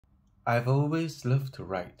I've always loved to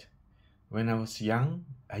write. When I was young,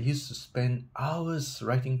 I used to spend hours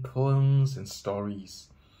writing poems and stories,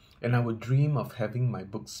 and I would dream of having my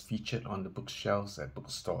books featured on the bookshelves at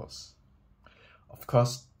bookstores. Of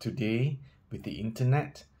course, today, with the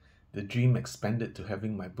internet, the dream expanded to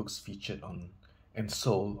having my books featured on and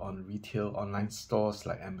sold on retail online stores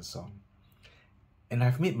like Amazon. And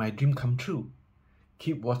I've made my dream come true.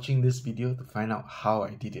 Keep watching this video to find out how I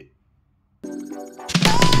did it.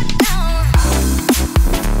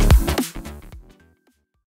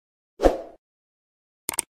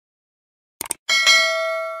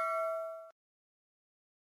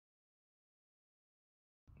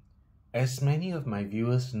 As many of my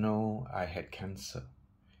viewers know, I had cancer.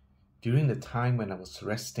 During the time when I was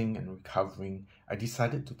resting and recovering, I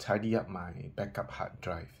decided to tidy up my backup hard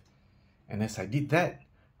drive. And as I did that,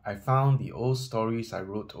 I found the old stories I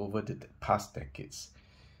wrote over the past decades.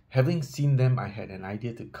 Having seen them, I had an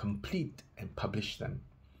idea to complete and publish them.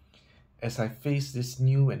 As I faced this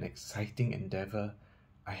new and exciting endeavor,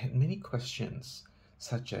 I had many questions,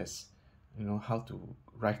 such as, how to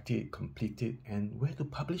write it, complete it, and where to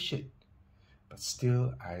publish it. But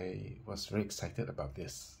still, I was very excited about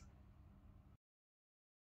this.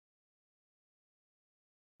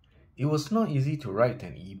 It was not easy to write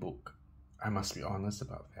an ebook. I must be honest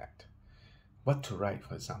about that. What to write,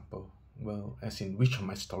 for example? Well, as in which of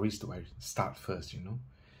my stories do I start first,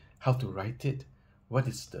 How to write it? What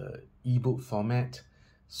is the ebook format?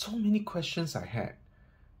 So many questions I had.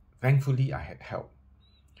 Thankfully, I had help.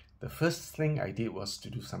 The first thing I did was to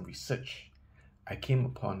do some research. I came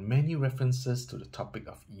upon many references to the topic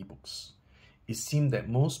of ebooks. It seemed that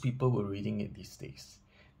most people were reading it these days.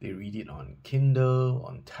 They read it on Kindle,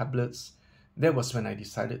 on tablets. That was when I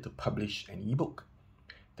decided to publish an ebook.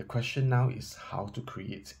 The question now is how to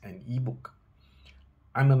create an ebook.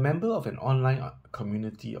 I'm a member of an online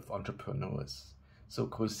community of entrepreneurs. So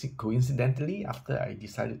coincidentally, after I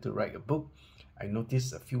decided to write a book, I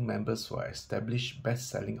noticed a few members who are established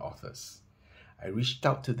best-selling authors. I reached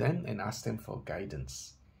out to them and asked them for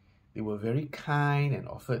guidance. They were very kind and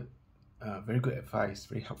offered very good advice,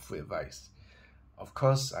 very helpful advice. Of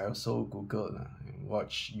course, I also Googled and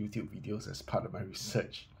watched YouTube videos as part of my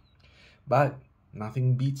research. But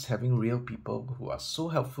nothing beats having real people who are so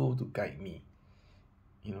helpful to guide me.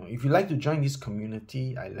 If you'd like to join this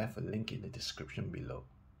community, I left a link in the description below.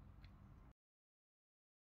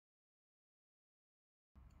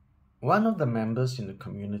 One of the members in the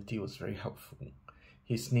community was very helpful.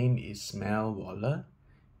 His name is Mel Waller.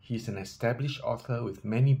 He's an established author with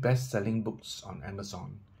many best-selling books on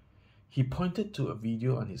Amazon. He pointed to a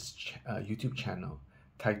video on his YouTube channel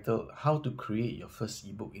titled How to Create Your First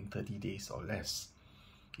Ebook in 30 Days or Less.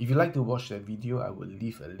 If you'd like to watch that video, I will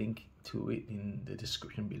leave a link to it in the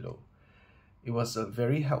description below. It was a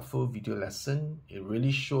very helpful video lesson. It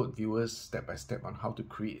really showed viewers step by step on how to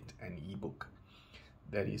create an ebook.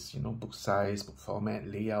 That is, book size, book format,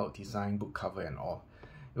 layout, design, book cover, and all.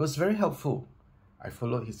 It was very helpful. I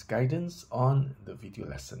followed his guidance on the video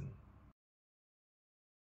lesson.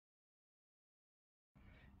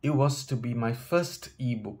 It was to be my first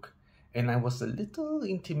ebook, and I was a little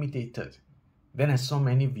intimidated. Then I saw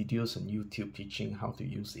many videos on YouTube teaching how to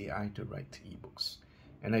use AI to write ebooks,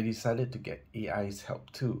 and I decided to get AI's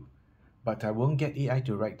help too. But I won't get AI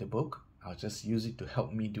to write the book. I'll just use it to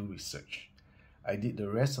help me do research. I did the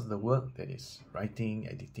rest of the work, that is, writing,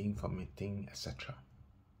 editing, formatting, etc.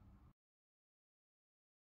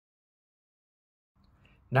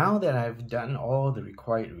 Now that I've done all the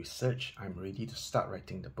required research, I'm ready to start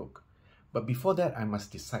writing the book. But before that, I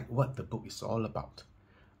must decide what the book is all about.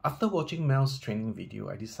 After watching Mel's training video,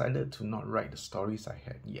 I decided to not write the stories I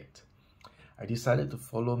had yet. I decided to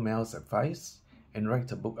follow Mel's advice and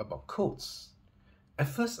write a book about quotes. At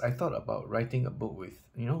first, I thought about writing a book with,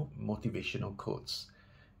 motivational quotes.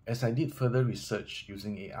 As I did further research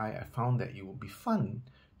using AI, I found that it would be fun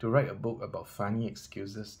to write a book about funny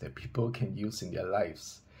excuses that people can use in their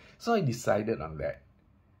lives. So I decided on that.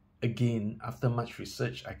 Again, after much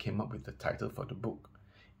research, I came up with the title for the book.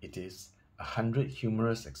 It is 100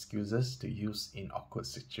 Humorous Excuses to Use in Awkward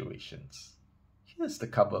Situations. Here's the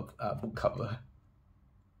book cover.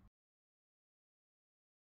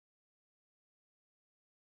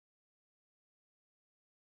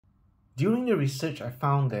 During the research, I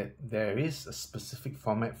found that there is a specific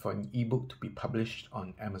format for an ebook to be published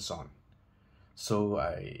on Amazon. So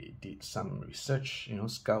I did some research,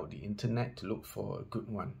 scout the internet to look for a good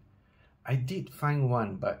one. I did find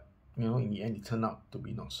one, but in the end it turned out to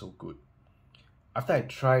be not so good. After I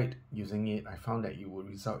tried using it, I found that it would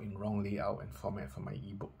result in wrong layout and format for my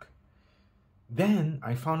ebook. Then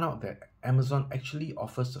I found out that Amazon actually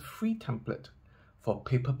offers a free template for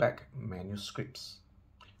paperback manuscripts.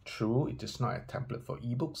 True, it is not a template for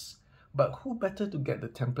ebooks, but who better to get the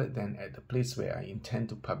template than at the place where I intend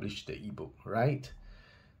to publish the ebook, right?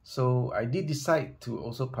 So I did decide to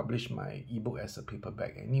also publish my ebook as a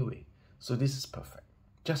paperback anyway. So this is perfect,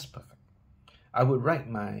 just perfect. I would write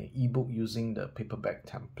my ebook using the paperback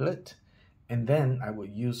template, and then I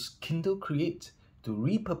would use Kindle Create to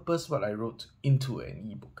repurpose what I wrote into an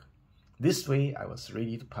ebook. This way, I was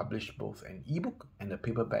ready to publish both an ebook and a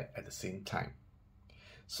paperback at the same time.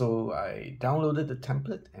 So I downloaded the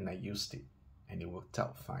template and I used it, and it worked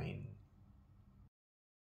out fine.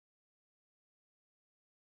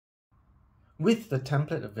 With the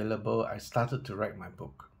template available, I started to write my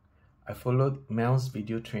book. I followed Mel's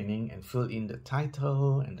video training and filled in the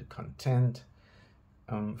title and the content.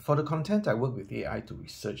 For the content, I worked with AI to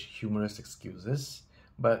research humorous excuses,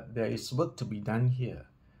 but there is work to be done here.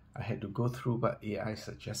 I had to go through what AI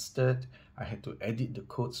suggested, I had to edit the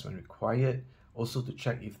quotes when required, also to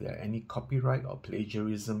check if there are any copyright or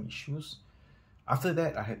plagiarism issues. After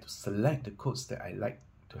that, I had to select the quotes that I like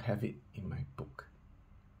to have it in my book.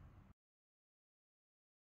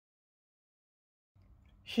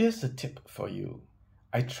 Here's a tip for you.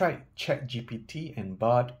 I tried ChatGPT and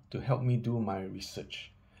Bard to help me do my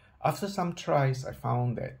research. After some tries, I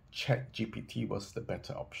found that ChatGPT was the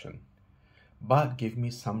better option. Bard gave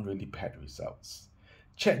me some really bad results.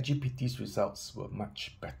 ChatGPT's results were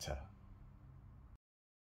much better.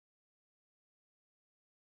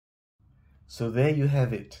 So there you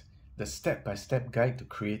have it, the step-by-step guide to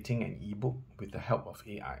creating an ebook with the help of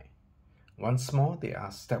AI. Once more, they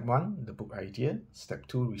are Step 1, the book idea. Step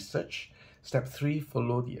 2, research. Step 3,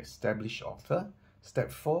 follow the established author.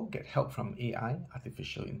 Step 4, get help from AI,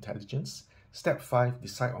 artificial intelligence. Step 5,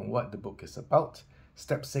 decide on what the book is about.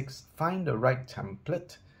 Step 6, find the right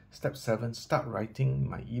template. Step 7, start writing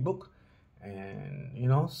my ebook. And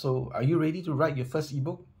so are you ready to write your first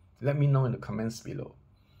ebook? Let me know in the comments below.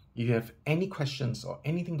 If you have any questions or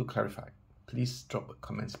anything to clarify, please drop the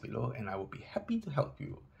comments below and I will be happy to help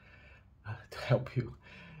you.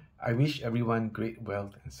 I wish everyone great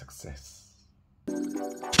wealth and success.